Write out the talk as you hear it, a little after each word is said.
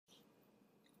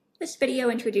This video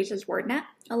introduces WordNet,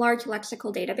 a large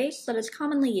lexical database that is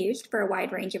commonly used for a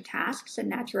wide range of tasks in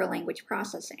natural language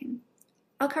processing.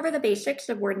 I'll cover the basics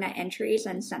of WordNet entries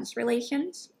and sense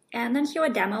relations, and then show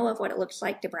a demo of what it looks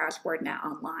like to browse WordNet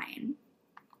online.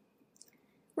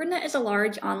 WordNet is a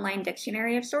large online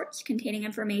dictionary of sorts containing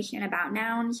information about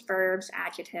nouns, verbs,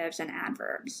 adjectives, and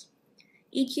adverbs.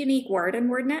 Each unique word in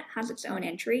WordNet has its own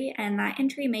entry, and that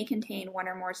entry may contain one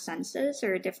or more senses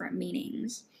or different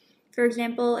meanings. For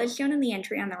example, as shown in the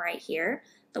entry on the right here,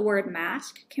 the word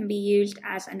mask can be used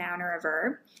as a noun or a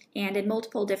verb, and in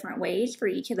multiple different ways for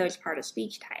each of those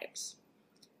part-of-speech types.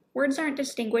 Words aren't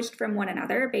distinguished from one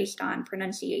another based on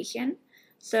pronunciation,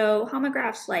 so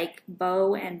homographs like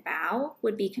bow and bow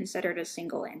would be considered a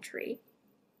single entry.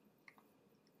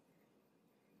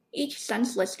 Each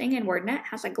sense listing in WordNet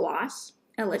has a gloss,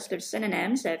 a list of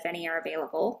synonyms if any are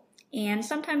available, and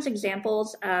sometimes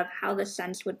examples of how the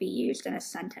sense would be used in a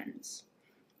sentence.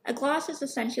 A gloss is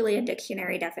essentially a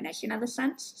dictionary definition of the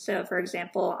sense. So for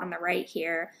example, on the right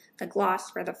here, the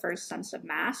gloss for the first sense of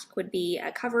mask would be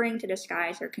a covering to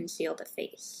disguise or conceal the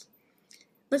face.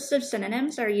 Lists of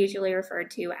synonyms are usually referred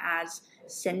to as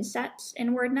synsets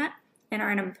in WordNet and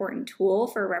are an important tool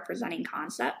for representing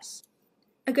concepts.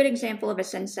 A good example of a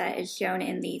synset is shown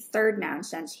in the third noun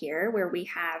sense here, where we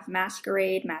have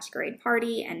masquerade, masquerade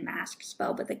party, and mask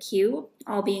spelled with a Q,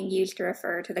 all being used to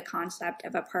refer to the concept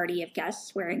of a party of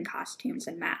guests wearing costumes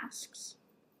and masks.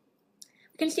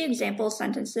 We can see example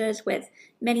sentences with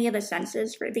many of the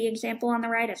senses for the example on the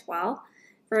right as well.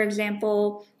 For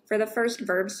example, for the first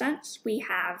verb sense, we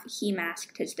have he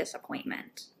masked his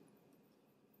disappointment.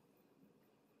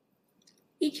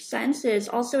 Each sense is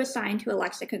also assigned to a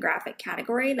lexicographic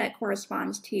category that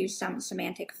corresponds to some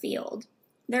semantic field.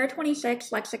 There are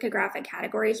 26 lexicographic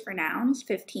categories for nouns,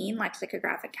 15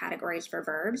 lexicographic categories for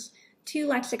verbs, 2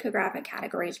 lexicographic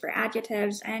categories for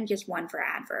adjectives, and just 1 for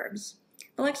adverbs.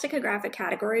 The lexicographic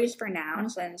categories for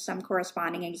nouns and some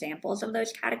corresponding examples of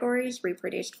those categories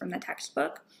reproduced from the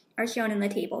textbook are shown in the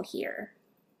table here.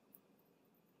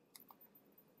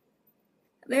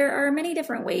 There are many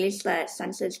different ways that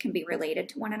senses can be related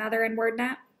to one another in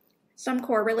WordNet. Some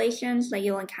core relations that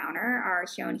you'll encounter are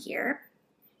shown here.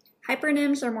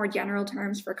 Hypernyms are more general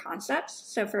terms for concepts,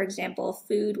 so for example,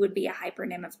 food would be a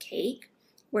hypernym of cake,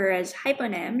 whereas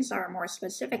hyponyms are more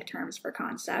specific terms for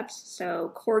concepts,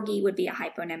 so corgi would be a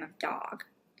hyponym of dog.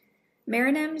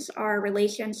 Meronyms are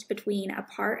relations between a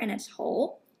part and its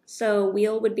whole, so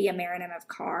wheel would be a meronym of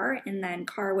car, and then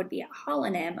car would be a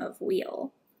holonym of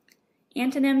wheel.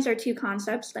 Antonyms are two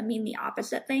concepts that mean the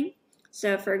opposite thing.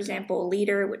 So for example,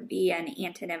 leader would be an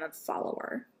antonym of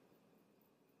follower.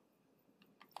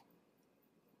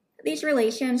 These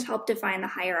relations help define the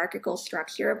hierarchical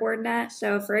structure of WordNet.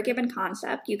 So for a given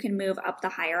concept, you can move up the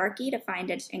hierarchy to find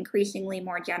its increasingly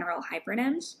more general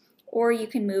hypernyms, or you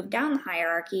can move down the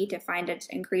hierarchy to find its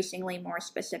increasingly more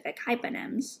specific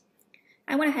hyponyms.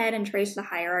 I went ahead and traced the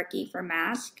hierarchy for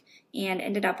mask and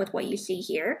ended up with what you see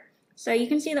here. So you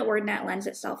can see that WordNet lends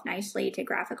itself nicely to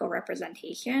graphical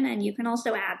representation, and you can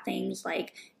also add things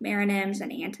like meronyms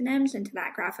and antonyms into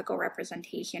that graphical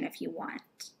representation if you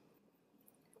want.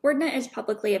 WordNet is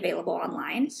publicly available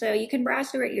online, so you can browse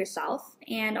through it yourself,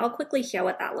 and I'll quickly show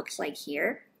what that looks like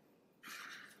here.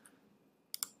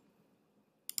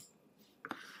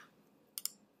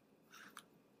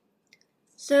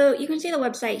 So you can see the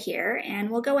website here, and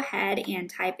we'll go ahead and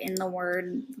type in the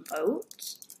word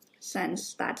vote,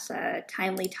 since that's a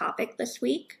timely topic this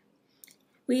week.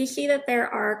 We see that there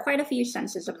are quite a few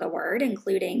senses of the word,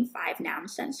 including 5 noun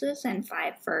senses and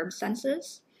 5 verb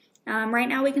senses. Right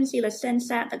now we can see the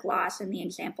synset, the gloss, and the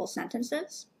example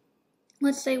sentences.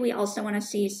 Let's say we also want to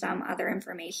see some other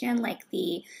information like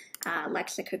the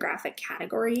lexicographic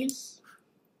categories.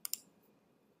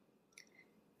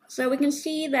 So we can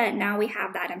see that now we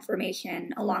have that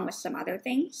information along with some other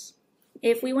things.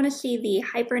 If we want to see the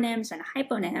hypernyms and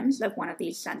hyponyms of one of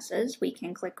these senses, we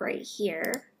can click right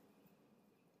here.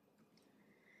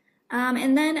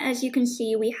 And then, as you can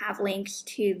see, we have links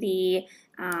to the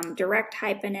direct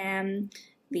hyponym,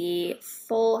 the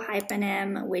full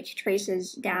hyponym, which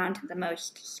traces down to the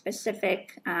most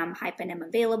specific hyponym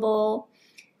available,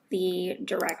 the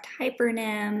direct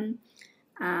hypernym,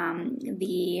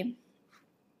 the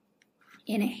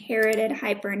inherited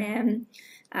hypernym,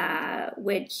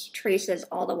 which traces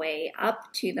all the way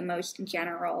up to the most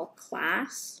general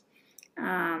class,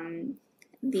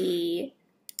 the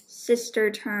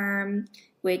sister term,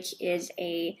 which is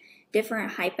a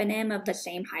different hyponym of the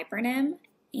same hypernym,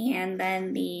 and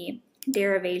then the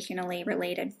derivationally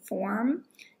related form,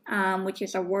 which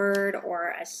is a word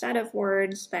or a set of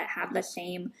words that have the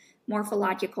same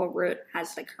morphological root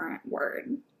as the current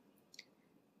word.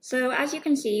 So as you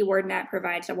can see, WordNet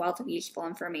provides a wealth of useful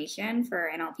information for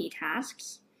NLP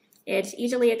tasks. It's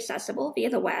easily accessible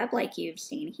via the web, like you've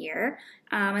seen here,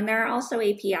 and there are also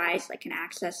APIs that can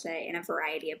access it in a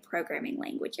variety of programming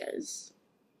languages.